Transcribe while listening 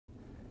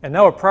And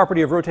now a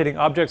property of rotating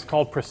objects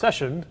called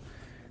precession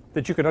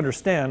that you can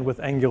understand with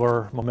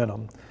angular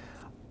momentum.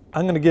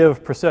 I'm going to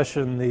give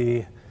precession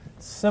the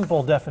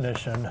simple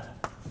definition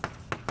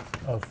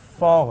of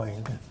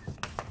falling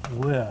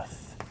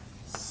with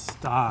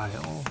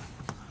style.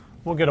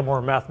 We'll get a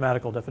more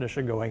mathematical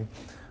definition going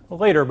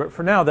later, but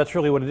for now that's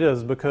really what it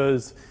is,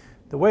 because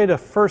the way to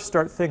first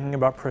start thinking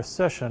about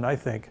precession, I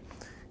think,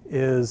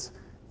 is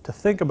to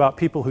think about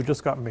people who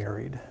just got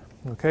married.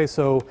 Okay,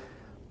 so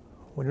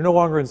when you're no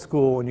longer in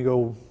school and you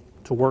go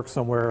to work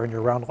somewhere and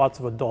you're around lots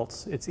of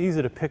adults, it's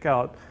easy to pick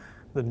out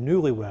the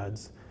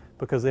newlyweds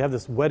because they have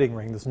this wedding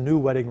ring, this new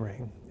wedding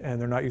ring, and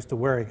they're not used to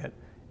wearing it.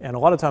 And a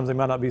lot of times they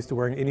might not be used to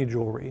wearing any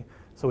jewelry.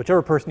 So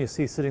whichever person you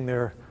see sitting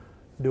there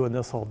doing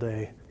this all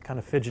day, kind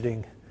of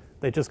fidgeting,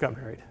 they just got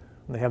married.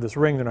 And they have this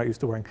ring they're not used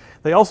to wearing.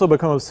 They also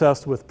become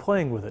obsessed with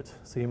playing with it.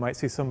 So you might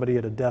see somebody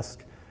at a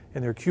desk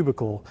in their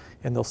cubicle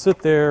and they'll sit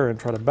there and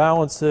try to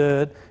balance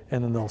it,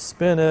 and then they'll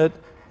spin it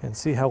and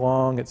see how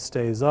long it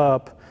stays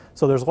up.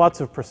 So there's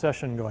lots of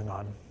precession going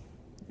on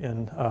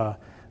in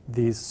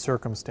these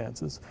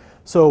circumstances.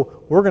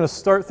 So we're going to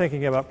start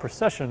thinking about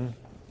precession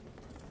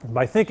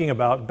by thinking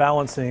about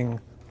balancing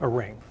a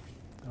ring.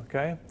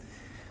 Okay?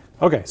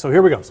 Okay, so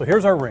here we go. So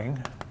here's our ring.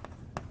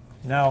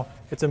 Now,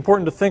 it's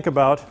important to think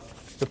about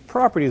the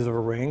properties of a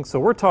ring. So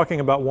we're talking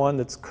about one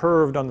that's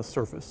curved on the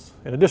surface.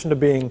 In addition to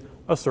being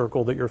a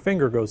circle that your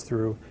finger goes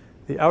through,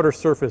 the outer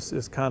surface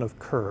is kind of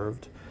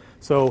curved.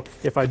 So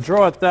if I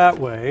draw it that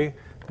way,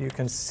 you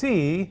can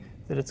see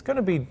that it's going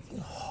to be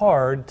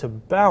hard to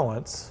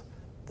balance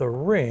the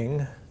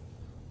ring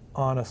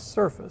on a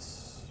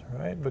surface,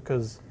 right?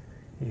 Because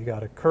you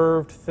got a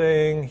curved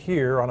thing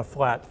here on a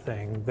flat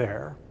thing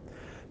there.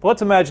 But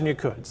let's imagine you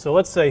could. So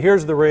let's say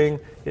here's the ring,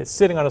 it's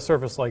sitting on a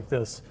surface like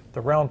this.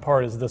 The round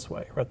part is this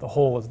way, right? The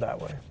hole is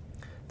that way.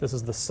 This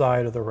is the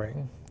side of the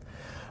ring.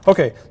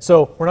 Okay,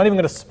 so we're not even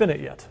going to spin it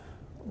yet.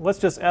 Let's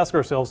just ask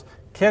ourselves,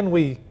 can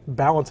we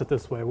balance it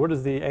this way? What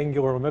is the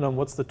angular momentum?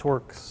 What's the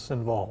torques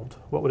involved?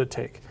 What would it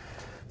take?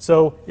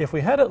 So if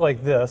we had it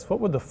like this, what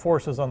would the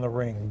forces on the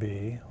ring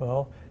be?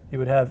 Well, you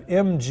would have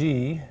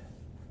mg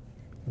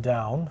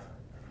down,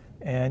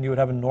 and you would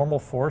have a normal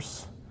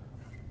force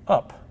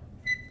up,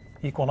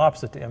 equal and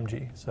opposite to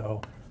mg.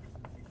 So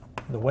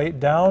the weight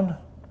down,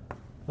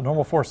 the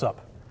normal force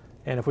up.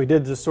 And if we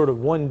did just sort of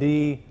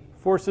 1D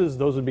forces,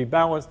 those would be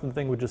balanced and the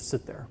thing would just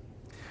sit there.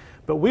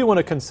 But we want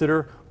to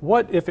consider,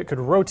 what if it could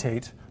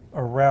rotate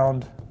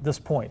around this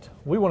point?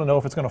 We want to know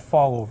if it's going to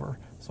fall over.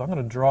 So I'm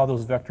going to draw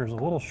those vectors a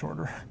little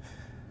shorter,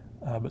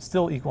 but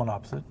still equal and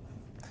opposite.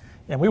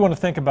 And we want to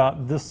think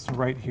about this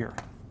right here.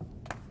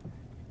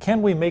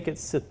 Can we make it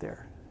sit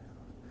there?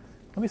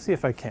 Let me see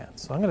if I can.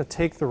 So I'm going to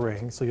take the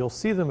ring, so you'll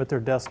see them at their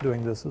desk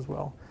doing this as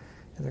well.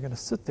 And they're going to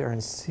sit there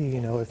and see,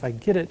 you know, if I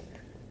get it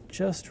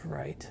just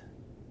right,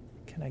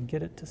 can I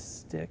get it to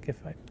stick?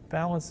 If I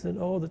balance it,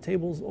 oh, the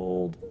table's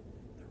old,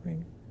 the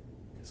ring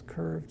is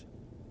curved.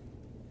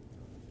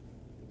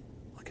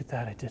 Look at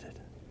that, I did it.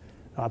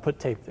 I put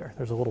tape there.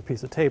 There's a little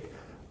piece of tape.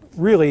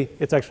 Really,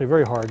 it's actually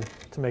very hard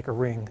to make a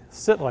ring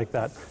sit like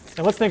that.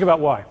 And let's think about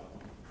why.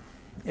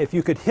 If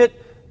you could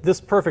hit this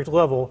perfect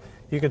level,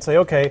 you could say,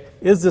 okay,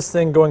 is this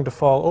thing going to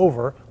fall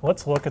over?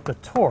 Let's look at the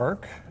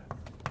torque,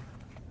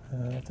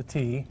 at the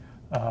T,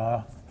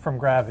 from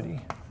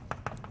gravity.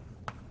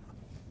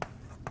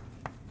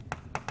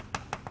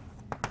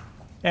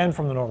 And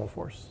from the normal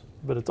force.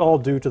 But it's all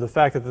due to the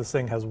fact that this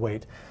thing has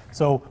weight.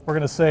 So we're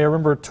going to say,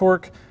 remember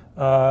torque,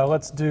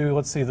 let's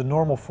see, the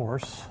normal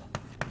force,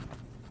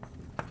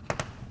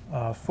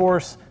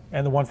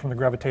 and the one from the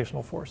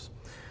gravitational force.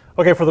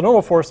 Okay, for the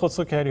normal force, let's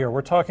look at here.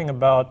 We're talking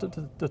about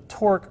the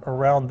torque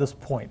around this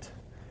point.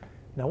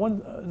 Now,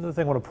 one other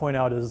thing I want to point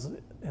out is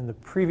in the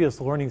previous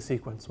learning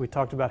sequence, we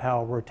talked about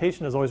how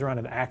rotation is always around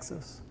an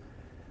axis.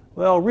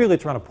 Well, really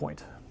it's around a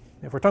point.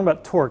 If we're talking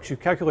about torques, you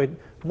calculate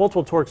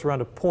multiple torques around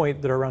a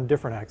point that are around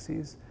different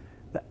axes.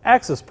 The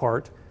axis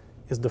part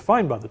is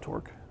defined by the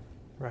torque,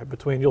 right?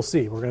 Between, you'll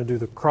see, we're going to do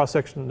the cross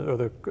section, or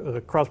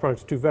the cross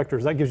product of two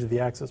vectors. That gives you the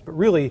axis. But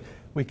really,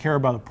 we care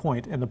about a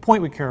point. And the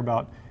point we care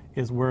about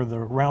is where the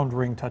round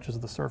ring touches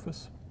the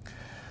surface.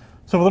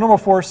 So for the normal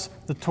force,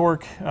 the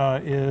torque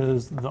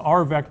is the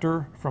r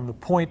vector from the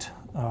point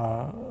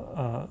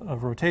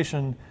of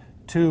rotation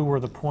to where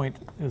the point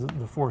is,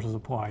 the force is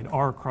applied,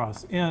 r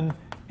cross n,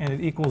 and it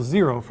equals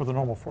 0 for the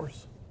normal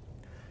force.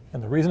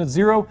 And the reason it's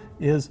 0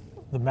 is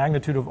the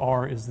magnitude of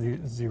r is the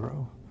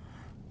 0.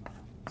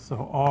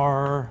 So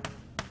r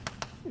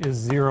is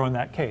 0 in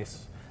that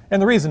case.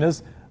 And the reason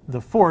is the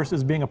force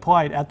is being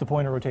applied at the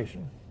point of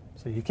rotation.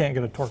 So you can't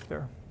get a torque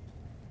there.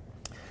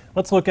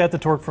 Let's look at the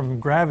torque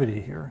from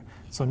gravity here.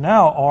 So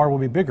now r will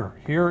be bigger.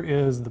 Here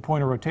is the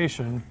point of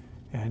rotation,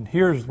 and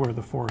here's where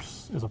the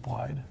force is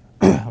applied.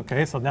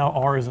 Okay, so now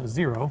r isn't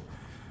 0.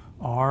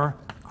 R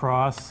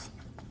cross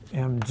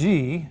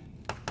mg,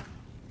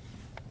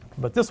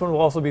 but this one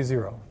will also be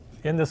 0.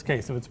 In this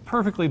case, if it's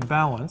perfectly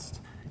balanced,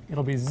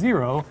 it'll be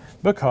 0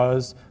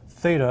 because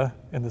theta,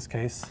 in this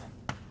case,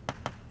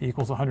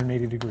 equals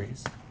 180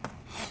 degrees.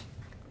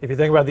 If you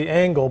think about the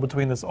angle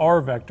between this r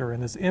vector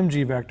and this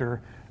mg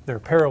vector, they're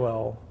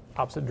parallel,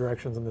 opposite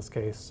directions in this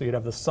case. So you'd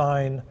have the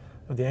sine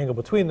of the angle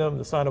between them,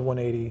 the sine of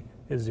 180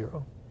 is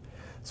 0.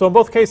 So in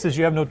both cases,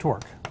 you have no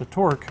torque. The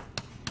torque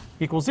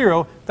equals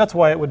 0. That's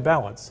why it would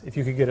balance if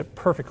you could get it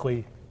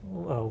perfectly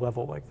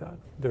level like that.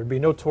 There'd be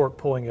no torque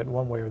pulling it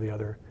one way or the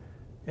other,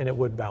 and it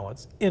would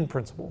balance in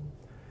principle.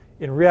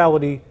 In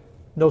reality,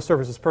 no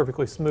surface is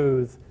perfectly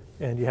smooth,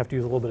 and you have to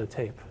use a little bit of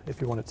tape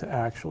if you want it to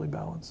actually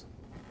balance.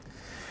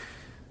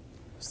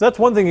 So that's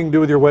one thing you can do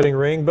with your wedding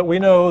ring, but we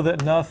know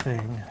that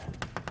nothing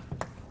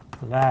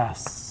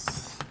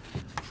lasts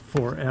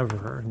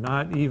forever.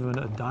 Not even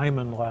a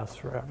diamond lasts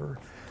forever.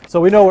 So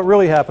we know what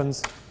really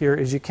happens here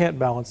is you can't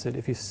balance it.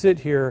 If you sit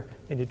here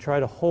and you try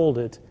to hold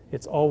it,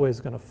 it's always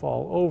going to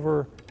fall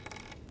over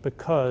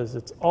because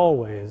it's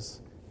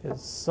always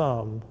is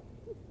some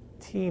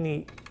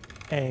teeny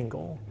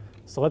angle.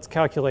 So let's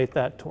calculate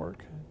that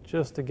torque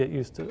just to get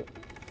used to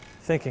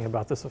thinking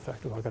about this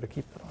effect. I've got to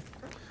keep that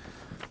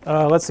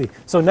on. Let's see.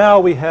 So now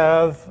we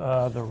have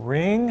the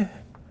ring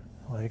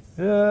like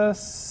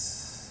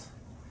this.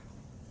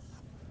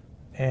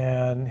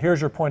 And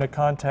here's your point of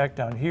contact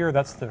down here.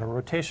 That's the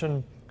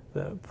rotation,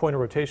 the point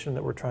of rotation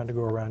that we're trying to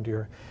go around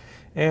here.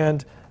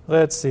 And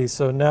let's see.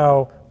 So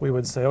now we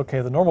would say,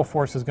 okay, the normal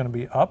force is going to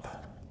be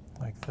up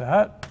like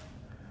that.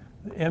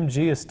 The mg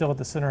is still at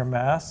the center of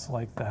mass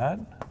like that.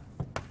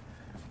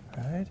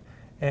 Right?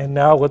 And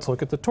now let's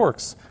look at the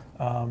torques.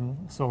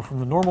 So from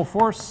the normal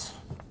force,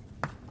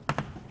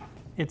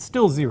 it's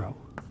still 0.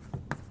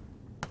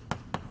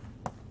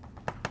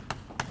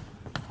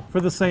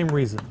 For the same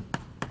reason.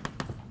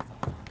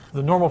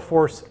 The normal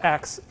force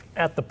acts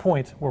at the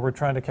point where we're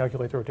trying to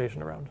calculate the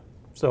rotation around.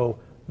 So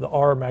the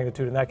r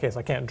magnitude in that case,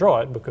 I can't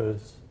draw it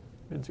because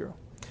it's 0.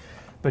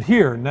 But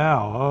here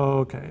now,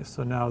 okay,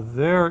 so now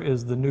there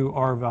is the new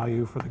r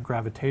value for the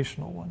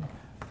gravitational one.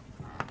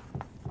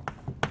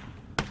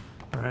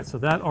 All right, so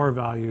that r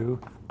value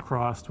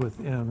crossed with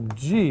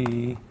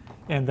mg,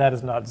 and that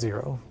is not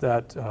 0.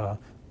 That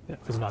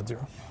is not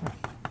 0.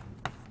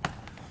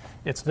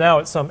 It's now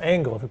at some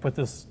angle. If we put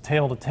this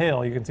tail to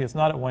tail, you can see it's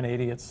not at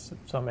 180. It's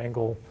some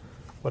angle,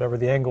 whatever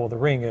the angle of the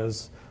ring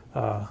is,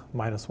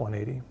 minus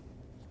 180.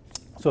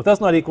 So if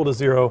that's not equal to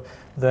 0,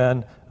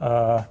 then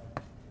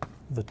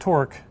the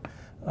torque,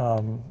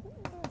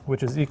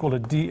 which is equal to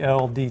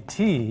dl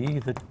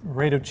dt, the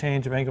rate of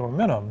change of angular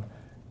momentum,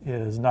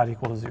 is not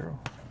equal to 0.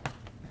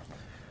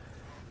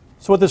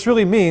 So what this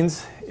really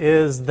means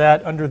is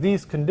that under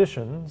these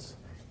conditions,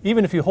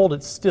 even if you hold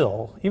it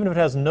still, even if it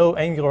has no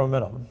angular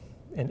momentum,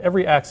 in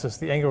every axis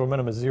the angular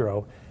momentum is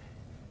 0,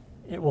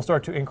 it will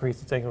start to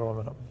increase its angular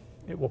momentum.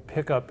 It will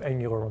pick up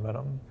angular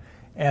momentum.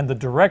 And the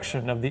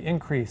direction of the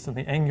increase in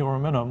the angular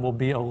momentum will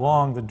be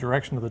along the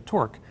direction of the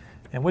torque.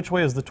 And which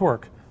way is the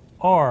torque?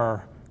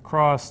 R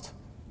crossed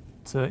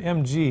to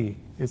mg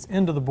is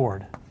into the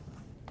board.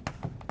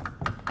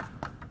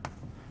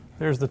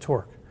 There's the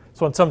torque.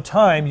 So at some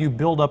time you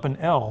build up an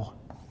L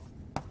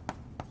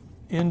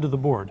into the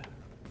board.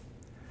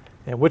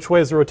 And which way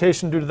is the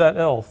rotation due to that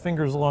L?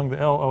 Fingers along the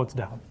L, oh, it's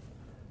down.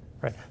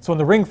 Right. So when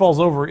the ring falls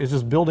over, it's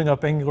just building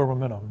up angular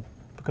momentum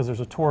because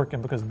there's a torque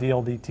and because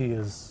dl dt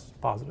is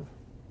positive.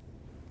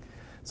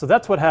 So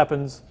that's what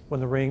happens when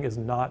the ring is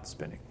not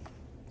spinning.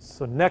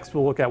 So next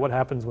we'll look at what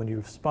happens when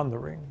you've spun the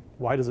ring.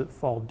 Why does it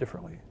fall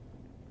differently?